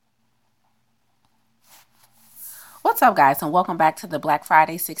What's up, guys, and welcome back to the Black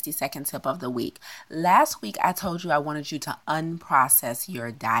Friday 60-second tip of the week. Last week, I told you I wanted you to unprocess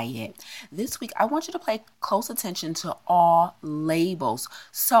your diet. This week, I want you to pay close attention to all labels.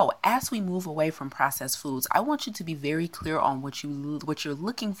 So, as we move away from processed foods, I want you to be very clear on what you're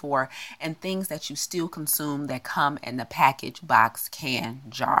looking for and things that you still consume that come in the package, box, can,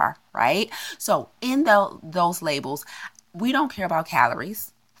 jar, right? So, in those labels, we don't care about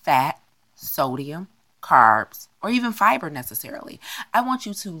calories, fat, sodium, carbs, or even fiber necessarily. I want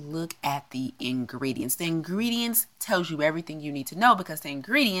you to look at the ingredients. The ingredients tells you everything you need to know because the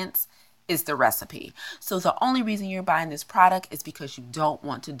ingredients is the recipe. So the only reason you're buying this product is because you don't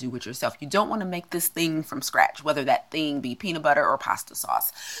want to do it yourself. You don't want to make this thing from scratch, whether that thing be peanut butter or pasta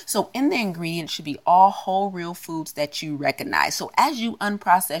sauce. So in the ingredients should be all whole real foods that you recognize. So as you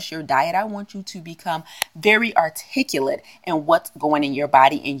unprocess your diet, I want you to become very articulate in what's going in your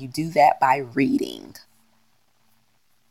body, and you do that by reading.